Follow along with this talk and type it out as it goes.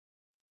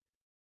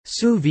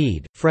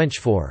Sous-vide, French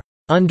for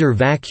under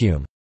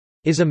vacuum,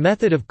 is a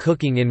method of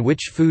cooking in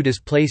which food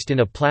is placed in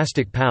a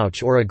plastic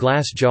pouch or a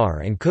glass jar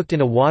and cooked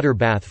in a water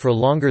bath for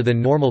longer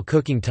than normal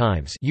cooking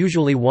times,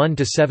 usually 1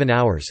 to 7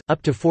 hours,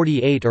 up to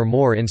 48 or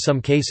more in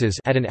some cases,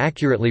 at an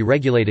accurately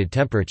regulated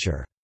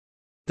temperature.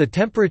 The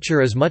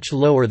temperature is much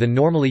lower than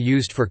normally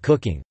used for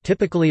cooking,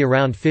 typically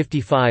around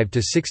 55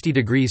 to 60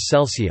 degrees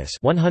Celsius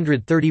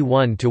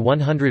 (131 to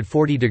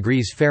 140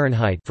 degrees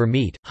Fahrenheit) for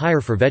meat, higher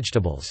for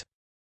vegetables.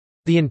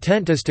 The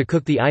intent is to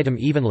cook the item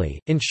evenly,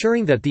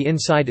 ensuring that the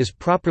inside is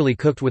properly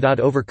cooked without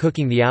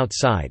overcooking the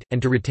outside,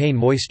 and to retain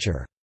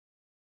moisture.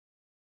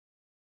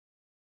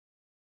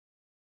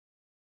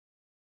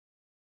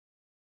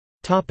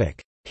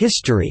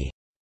 History.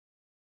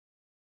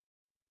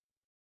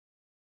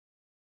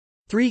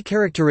 Three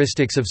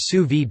characteristics of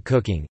sous-vide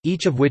cooking,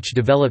 each of which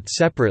developed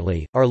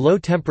separately, are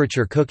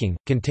low-temperature cooking,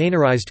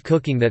 containerized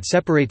cooking that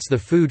separates the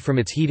food from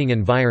its heating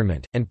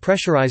environment, and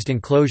pressurized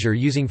enclosure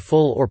using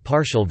full or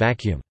partial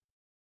vacuum.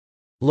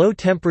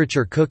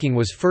 Low-temperature cooking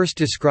was first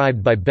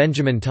described by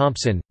Benjamin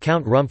Thompson,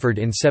 Count Rumford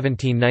in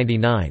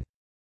 1799.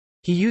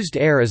 He used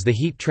air as the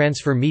heat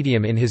transfer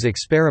medium in his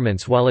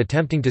experiments while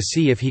attempting to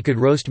see if he could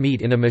roast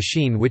meat in a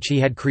machine which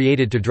he had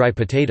created to dry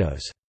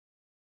potatoes.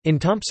 In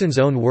Thompson's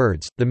own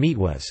words, the meat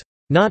was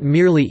not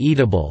merely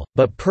eatable,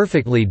 but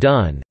perfectly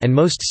done, and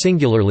most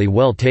singularly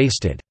well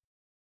tasted.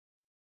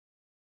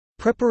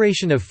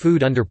 Preparation of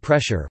food under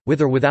pressure,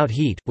 with or without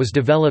heat, was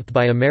developed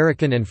by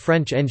American and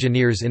French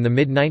engineers in the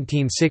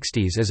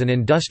mid-1960s as an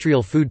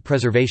industrial food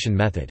preservation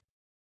method.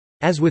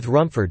 As with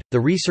Rumford, the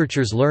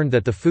researchers learned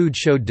that the food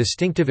showed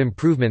distinctive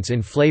improvements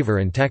in flavor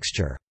and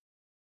texture.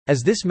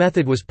 As this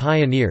method was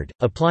pioneered,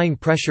 applying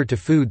pressure to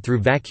food through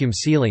vacuum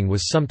sealing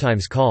was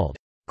sometimes called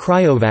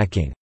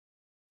cryovacuuming.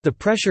 The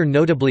pressure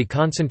notably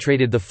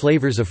concentrated the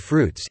flavors of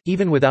fruits,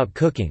 even without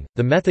cooking.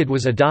 The method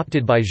was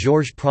adopted by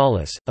Georges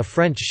Pralus, a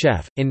French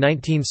chef, in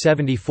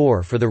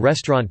 1974 for the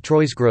restaurant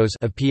Troisgros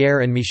of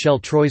Pierre and Michel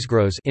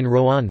Troisgros in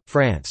Rouen,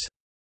 France.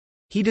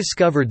 He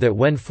discovered that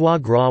when foie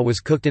gras was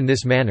cooked in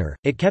this manner,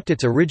 it kept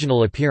its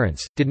original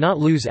appearance, did not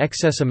lose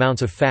excess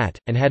amounts of fat,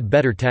 and had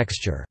better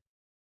texture.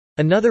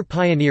 Another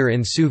pioneer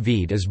in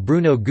sous-vide is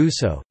Bruno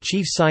Gousseau,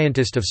 chief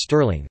scientist of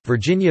Sterling,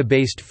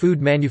 Virginia-based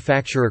food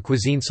manufacturer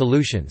Cuisine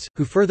Solutions,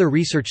 who further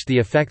researched the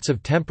effects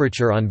of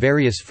temperature on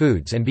various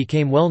foods and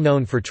became well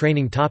known for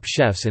training top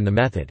chefs in the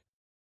method.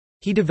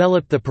 He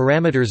developed the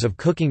parameters of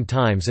cooking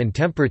times and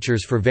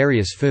temperatures for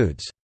various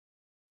foods.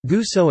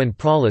 Gousseau and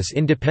Pralus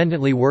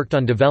independently worked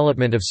on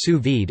development of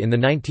sous-vide in the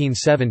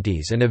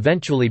 1970s and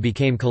eventually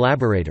became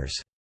collaborators.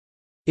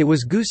 It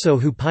was Gousseau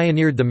who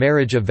pioneered the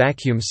marriage of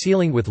vacuum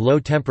sealing with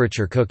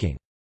low-temperature cooking.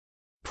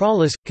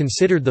 Pralus,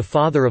 considered the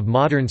father of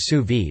modern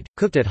sous-vide,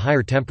 cooked at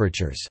higher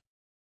temperatures.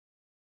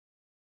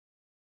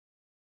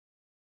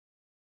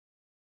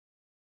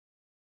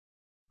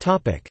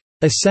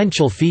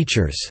 Essential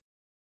features.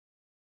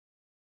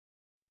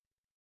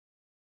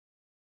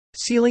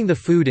 Sealing the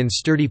food in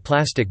sturdy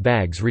plastic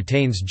bags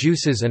retains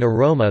juices and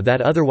aroma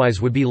that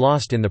otherwise would be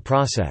lost in the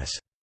process.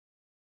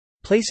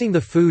 Placing the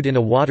food in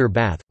a water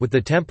bath, with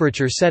the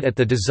temperature set at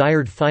the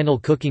desired final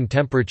cooking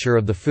temperature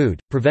of the food,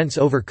 prevents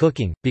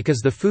overcooking,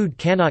 because the food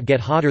cannot get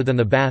hotter than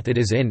the bath it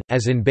is in,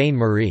 as in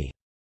bain-marie.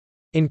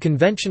 In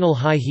conventional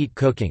high-heat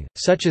cooking,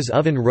 such as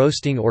oven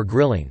roasting or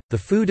grilling, the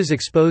food is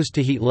exposed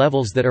to heat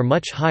levels that are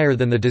much higher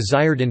than the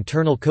desired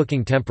internal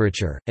cooking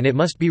temperature, and it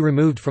must be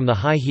removed from the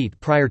high heat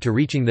prior to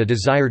reaching the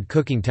desired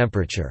cooking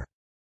temperature.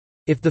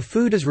 If the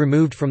food is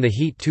removed from the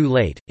heat too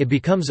late, it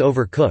becomes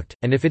overcooked,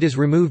 and if it is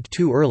removed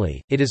too early,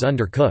 it is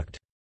undercooked.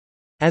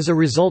 As a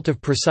result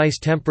of precise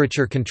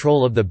temperature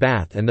control of the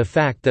bath and the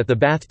fact that the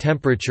bath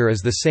temperature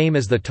is the same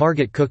as the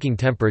target cooking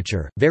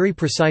temperature, very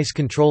precise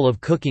control of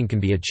cooking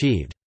can be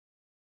achieved.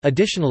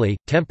 Additionally,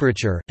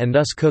 temperature, and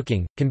thus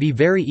cooking, can be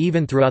very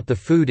even throughout the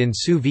food in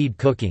sous-vide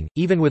cooking,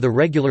 even with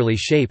irregularly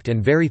shaped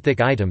and very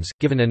thick items,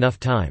 given enough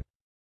time.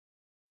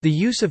 The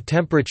use of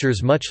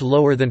temperatures much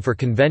lower than for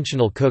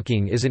conventional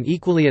cooking is an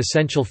equally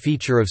essential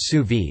feature of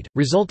sous-vide,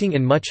 resulting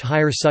in much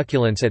higher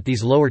succulence at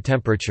these lower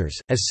temperatures,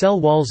 as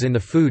cell walls in the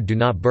food do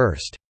not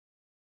burst.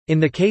 In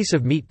the case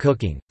of meat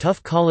cooking,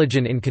 tough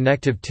collagen in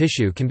connective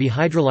tissue can be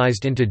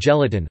hydrolyzed into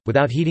gelatin,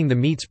 without heating the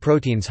meat's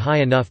proteins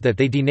high enough that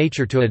they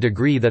denature to a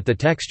degree that the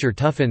texture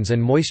toughens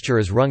and moisture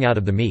is wrung out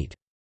of the meat.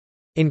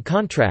 In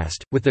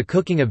contrast, with the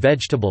cooking of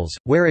vegetables,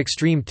 where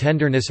extreme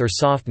tenderness or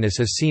softness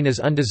is seen as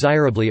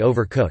undesirably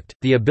overcooked,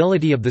 the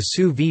ability of the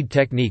sous-vide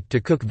technique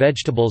to cook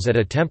vegetables at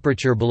a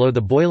temperature below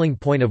the boiling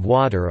point of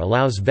water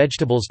allows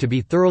vegetables to be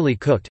thoroughly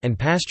cooked and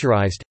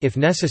pasteurized, if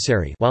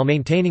necessary, while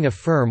maintaining a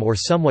firm or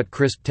somewhat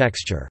crisp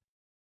texture.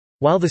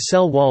 While the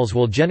cell walls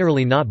will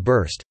generally not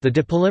burst, the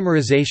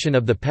depolymerization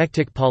of the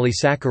pectic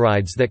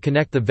polysaccharides that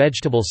connect the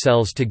vegetable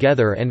cells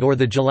together and/or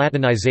the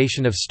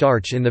gelatinization of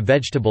starch in the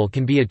vegetable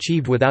can be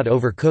achieved without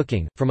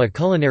overcooking. From a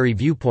culinary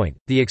viewpoint,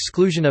 the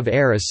exclusion of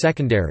air is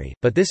secondary,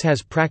 but this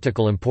has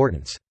practical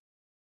importance.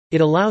 It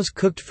allows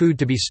cooked food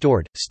to be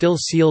stored, still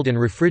sealed and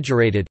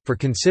refrigerated, for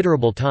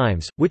considerable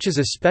times, which is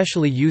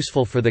especially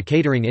useful for the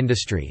catering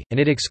industry, and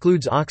it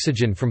excludes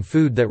oxygen from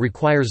food that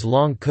requires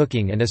long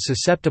cooking and is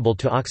susceptible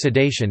to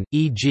oxidation,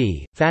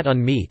 e.g., fat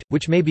on meat,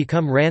 which may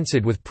become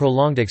rancid with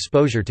prolonged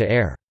exposure to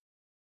air.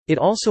 It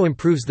also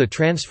improves the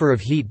transfer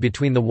of heat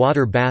between the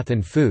water bath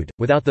and food,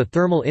 without the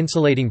thermal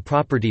insulating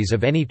properties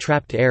of any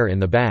trapped air in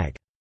the bag.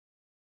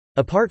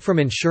 Apart from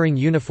ensuring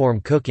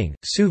uniform cooking,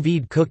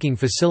 sous-vide cooking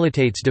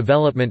facilitates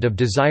development of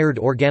desired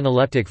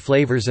organoleptic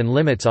flavors and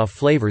limits off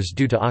flavors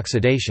due to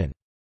oxidation.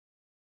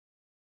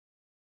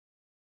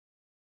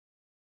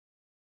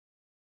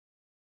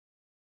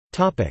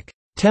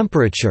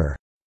 Temperature.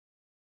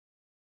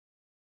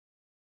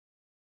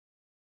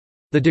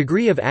 The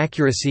degree of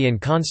accuracy and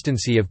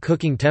constancy of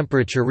cooking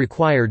temperature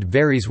required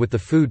varies with the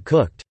food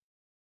cooked.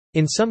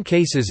 In some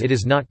cases it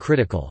is not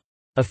critical.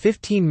 A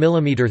 15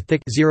 mm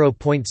thick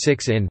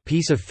 (0.6 in)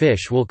 piece of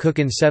fish will cook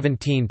in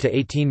 17 to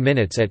 18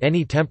 minutes at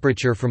any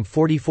temperature from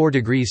 44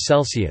 degrees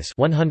Celsius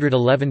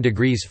 (111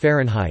 degrees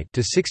Fahrenheit)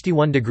 to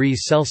 61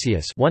 degrees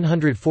Celsius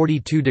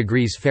 (142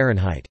 degrees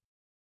Fahrenheit).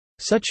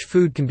 Such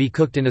food can be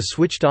cooked in a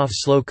switched-off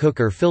slow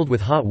cooker filled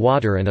with hot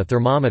water and a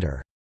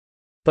thermometer.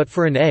 But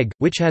for an egg,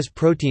 which has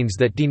proteins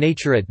that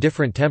denature at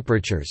different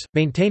temperatures,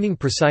 maintaining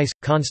precise,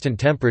 constant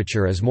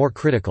temperature is more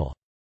critical.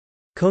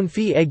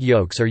 Confit egg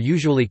yolks are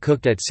usually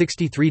cooked at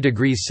 63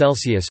 degrees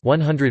Celsius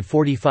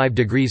 (145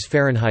 degrees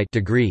Fahrenheit)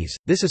 degrees.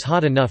 This is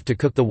hot enough to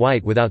cook the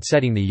white without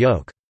setting the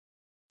yolk.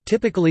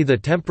 Typically the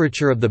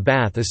temperature of the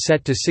bath is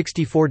set to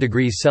 64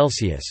 degrees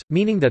Celsius,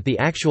 meaning that the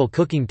actual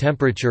cooking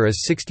temperature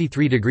is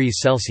 63 degrees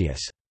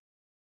Celsius.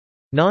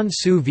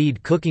 Non-sous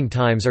vide cooking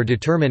times are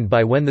determined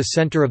by when the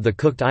center of the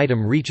cooked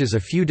item reaches a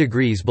few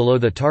degrees below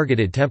the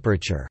targeted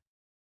temperature.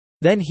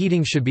 Then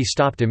heating should be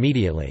stopped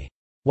immediately.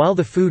 While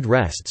the food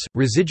rests,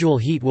 residual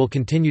heat will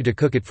continue to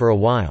cook it for a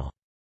while.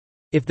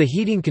 If the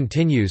heating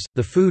continues,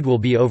 the food will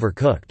be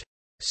overcooked.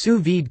 Sous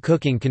vide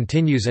cooking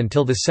continues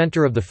until the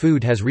center of the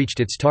food has reached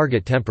its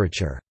target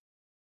temperature.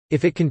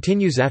 If it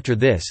continues after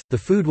this, the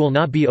food will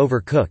not be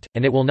overcooked,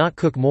 and it will not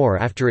cook more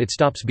after it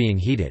stops being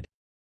heated.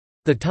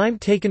 The time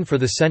taken for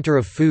the center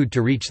of food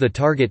to reach the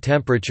target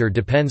temperature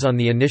depends on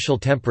the initial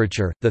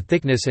temperature, the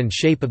thickness and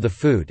shape of the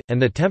food, and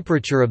the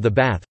temperature of the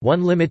bath.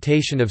 One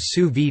limitation of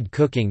sous vide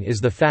cooking is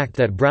the fact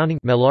that browning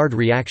Maillard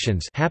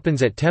reactions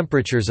happens at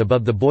temperatures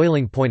above the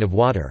boiling point of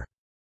water.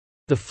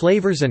 The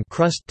flavors and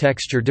crust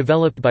texture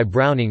developed by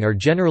browning are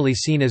generally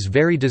seen as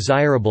very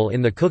desirable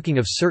in the cooking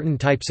of certain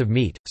types of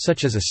meat,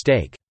 such as a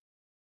steak.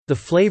 The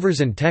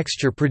flavors and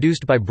texture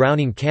produced by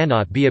browning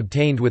cannot be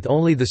obtained with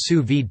only the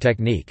sous vide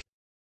technique.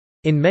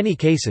 In many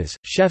cases,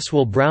 chefs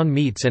will brown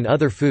meats and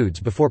other foods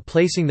before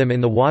placing them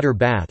in the water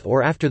bath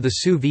or after the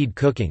sous vide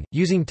cooking,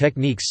 using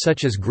techniques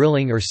such as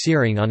grilling or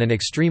searing on an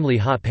extremely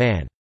hot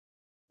pan.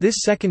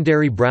 This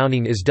secondary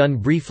browning is done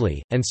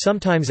briefly, and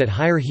sometimes at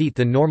higher heat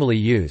than normally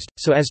used,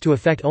 so as to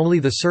affect only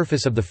the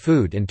surface of the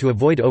food and to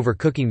avoid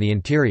overcooking the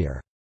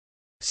interior.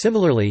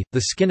 Similarly,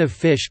 the skin of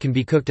fish can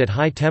be cooked at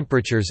high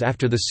temperatures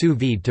after the sous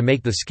vide to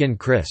make the skin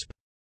crisp.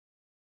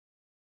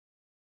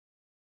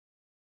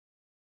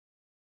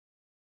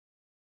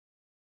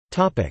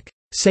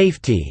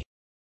 Safety.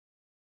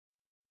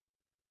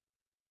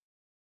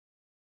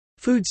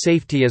 Food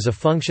safety is a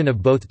function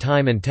of both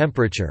time and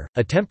temperature.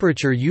 A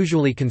temperature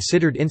usually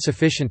considered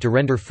insufficient to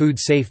render food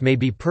safe may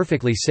be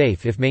perfectly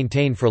safe if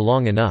maintained for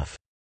long enough.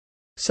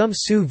 Some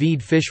sous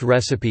vide fish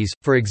recipes,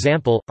 for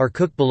example, are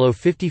cooked below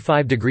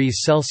 55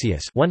 degrees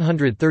Celsius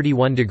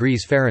 (131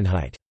 degrees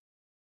Fahrenheit).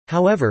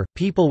 However,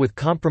 people with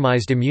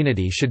compromised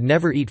immunity should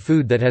never eat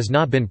food that has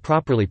not been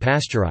properly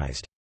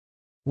pasteurized.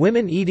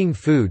 Women eating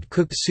food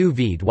cooked sous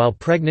vide while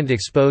pregnant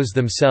expose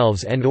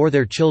themselves and/or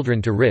their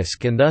children to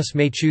risk and thus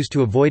may choose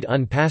to avoid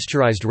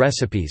unpasteurized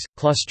recipes.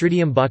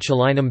 Clostridium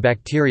botulinum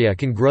bacteria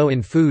can grow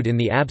in food in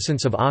the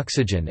absence of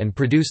oxygen and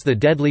produce the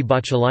deadly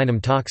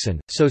botulinum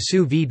toxin, so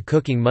sous vide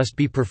cooking must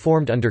be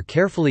performed under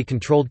carefully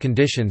controlled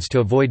conditions to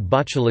avoid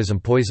botulism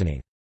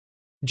poisoning.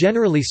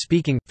 Generally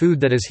speaking, food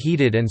that is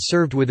heated and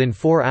served within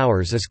 4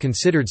 hours is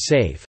considered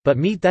safe, but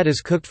meat that is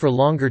cooked for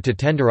longer to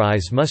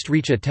tenderize must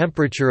reach a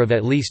temperature of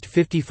at least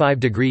 55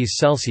 degrees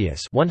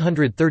Celsius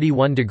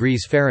 (131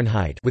 degrees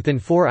Fahrenheit) within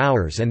 4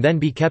 hours and then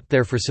be kept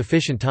there for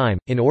sufficient time,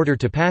 in order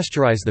to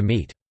pasteurize the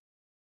meat.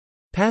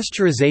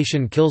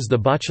 Pasteurization kills the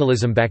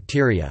botulism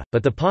bacteria,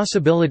 but the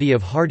possibility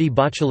of hardy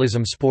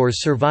botulism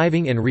spores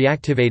surviving and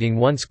reactivating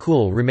once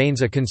cool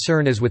remains a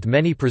concern as with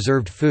many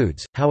preserved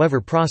foods,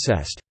 however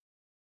processed.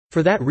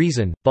 For that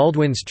reason,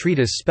 Baldwin's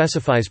treatise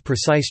specifies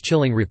precise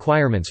chilling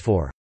requirements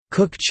for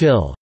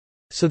cook-chill,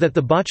 so that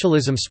the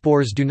botulism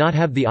spores do not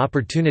have the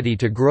opportunity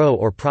to grow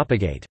or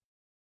propagate.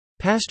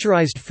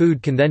 Pasteurized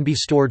food can then be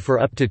stored for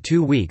up to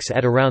 2 weeks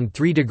at around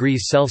 3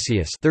 degrees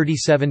Celsius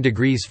 (37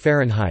 degrees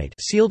Fahrenheit),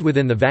 sealed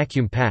within the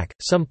vacuum pack.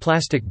 Some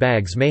plastic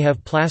bags may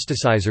have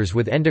plasticizers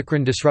with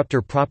endocrine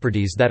disruptor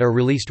properties that are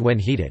released when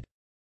heated.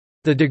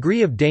 The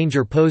degree of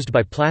danger posed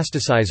by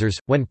plasticizers,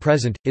 when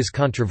present, is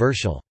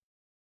controversial.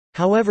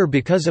 However,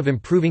 because of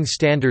improving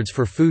standards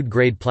for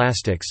food-grade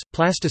plastics,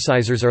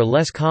 plasticizers are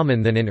less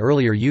common than in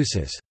earlier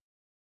uses.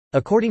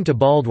 According to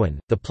Baldwin,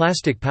 the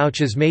plastic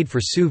pouches made for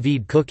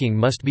sous-vide cooking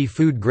must be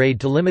food-grade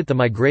to limit the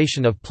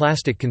migration of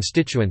plastic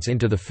constituents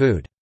into the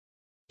food.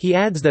 He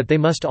adds that they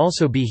must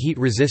also be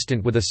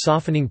heat-resistant with a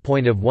softening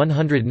point of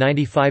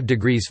 195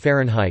 degrees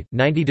Fahrenheit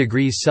 90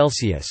 degrees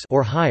Celsius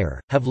or higher,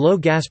 have low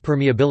gas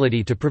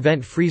permeability to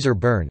prevent freezer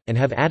burn, and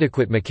have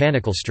adequate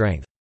mechanical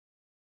strength.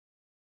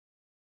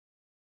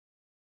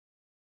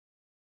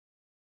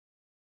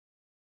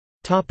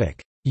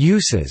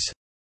 Uses.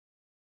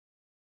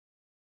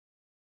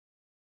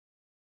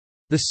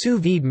 The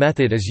sous-vide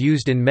method is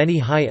used in many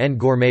high-end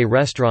gourmet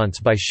restaurants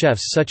by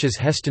chefs such as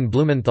Heston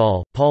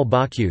Blumenthal, Paul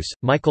Bocuse,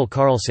 Michael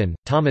Carlson,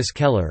 Thomas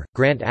Keller,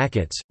 Grant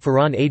Achatz,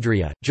 Ferran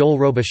Adrià, Joel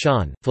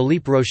Robuchon,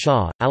 Philippe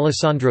Rochot,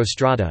 Alessandro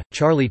Strada,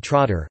 Charlie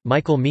Trotter,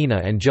 Michael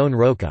Mina and Joan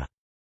Roca.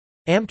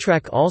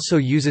 Amtrak also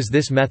uses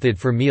this method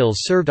for meals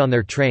served on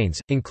their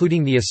trains,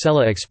 including the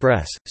Acela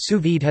Express.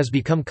 Sous-vide has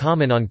become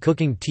common on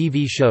cooking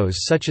TV shows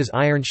such as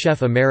Iron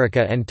Chef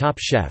America and Top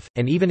Chef,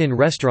 and even in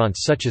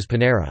restaurants such as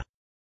Panera.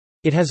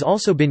 It has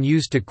also been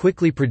used to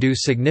quickly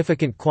produce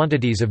significant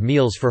quantities of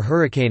meals for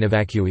hurricane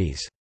evacuees.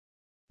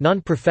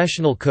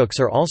 Non-professional cooks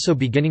are also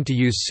beginning to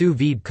use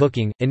sous-vide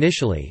cooking.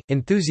 Initially,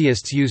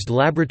 enthusiasts used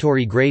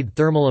laboratory-grade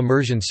thermal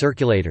immersion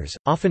circulators,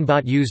 often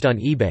bought used on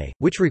eBay,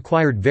 which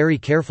required very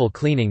careful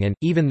cleaning and,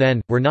 even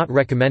then, were not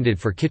recommended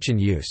for kitchen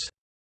use.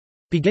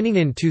 Beginning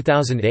in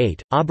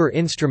 2008, Auber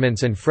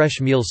Instruments and Fresh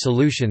Meal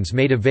Solutions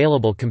made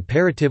available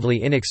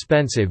comparatively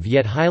inexpensive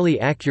yet highly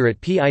accurate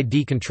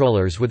PID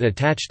controllers with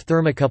attached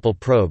thermocouple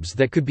probes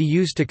that could be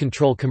used to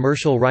control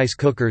commercial rice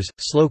cookers,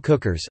 slow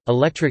cookers,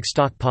 electric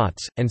stock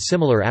pots, and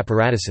similar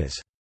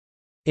apparatuses.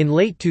 In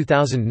late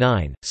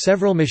 2009,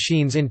 several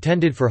machines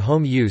intended for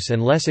home use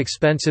and less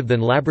expensive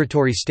than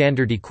laboratory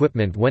standard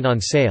equipment went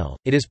on sale.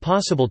 It is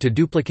possible to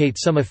duplicate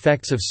some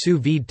effects of sous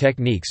vide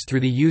techniques through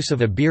the use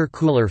of a beer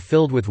cooler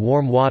filled with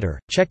warm water,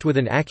 checked with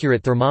an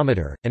accurate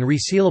thermometer, and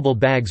resealable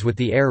bags with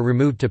the air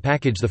removed to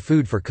package the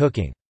food for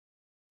cooking.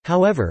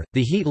 However,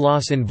 the heat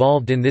loss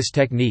involved in this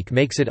technique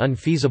makes it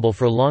unfeasible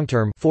for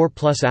long-term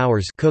 4+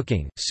 hours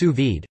cooking. Sous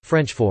vide,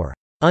 French for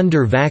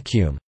under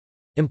vacuum,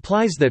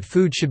 implies that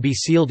food should be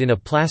sealed in a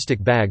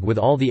plastic bag with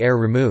all the air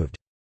removed.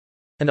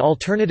 An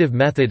alternative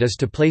method is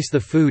to place the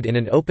food in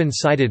an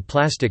open-sided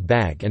plastic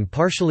bag and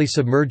partially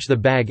submerge the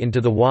bag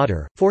into the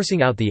water,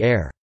 forcing out the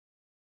air.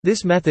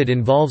 This method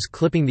involves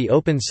clipping the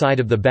open side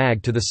of the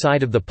bag to the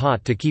side of the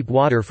pot to keep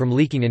water from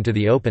leaking into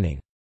the opening.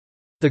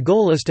 The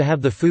goal is to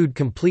have the food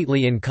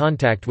completely in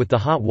contact with the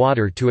hot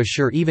water to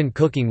assure even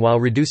cooking while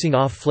reducing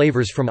off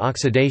flavors from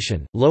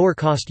oxidation. Lower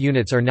cost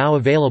units are now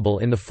available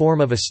in the form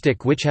of a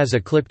stick which has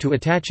a clip to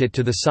attach it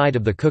to the side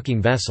of the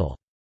cooking vessel.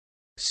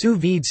 Sous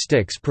vide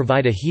sticks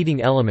provide a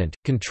heating element,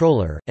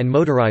 controller, and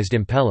motorized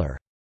impeller.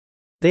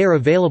 They are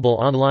available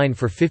online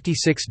for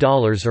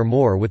 $56 or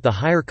more, with the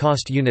higher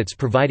cost units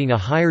providing a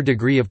higher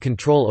degree of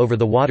control over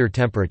the water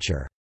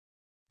temperature.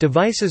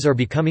 Devices are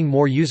becoming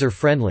more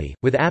user-friendly,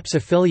 with apps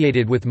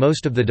affiliated with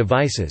most of the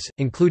devices,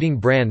 including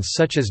brands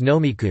such as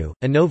Nomiku,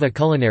 Innova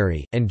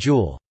Culinary, and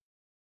Joule.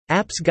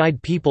 Apps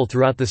guide people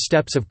throughout the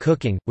steps of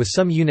cooking, with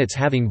some units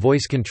having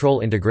voice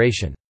control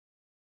integration.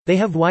 They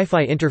have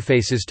Wi-Fi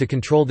interfaces to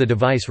control the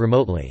device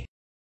remotely.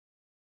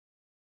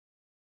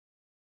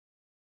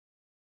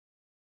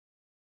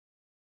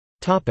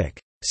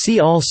 See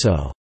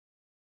also: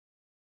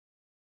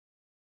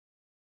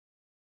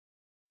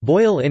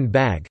 boil in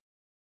bag,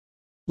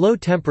 low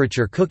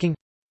temperature cooking,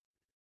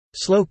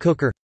 slow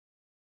cooker,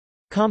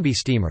 combi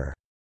steamer.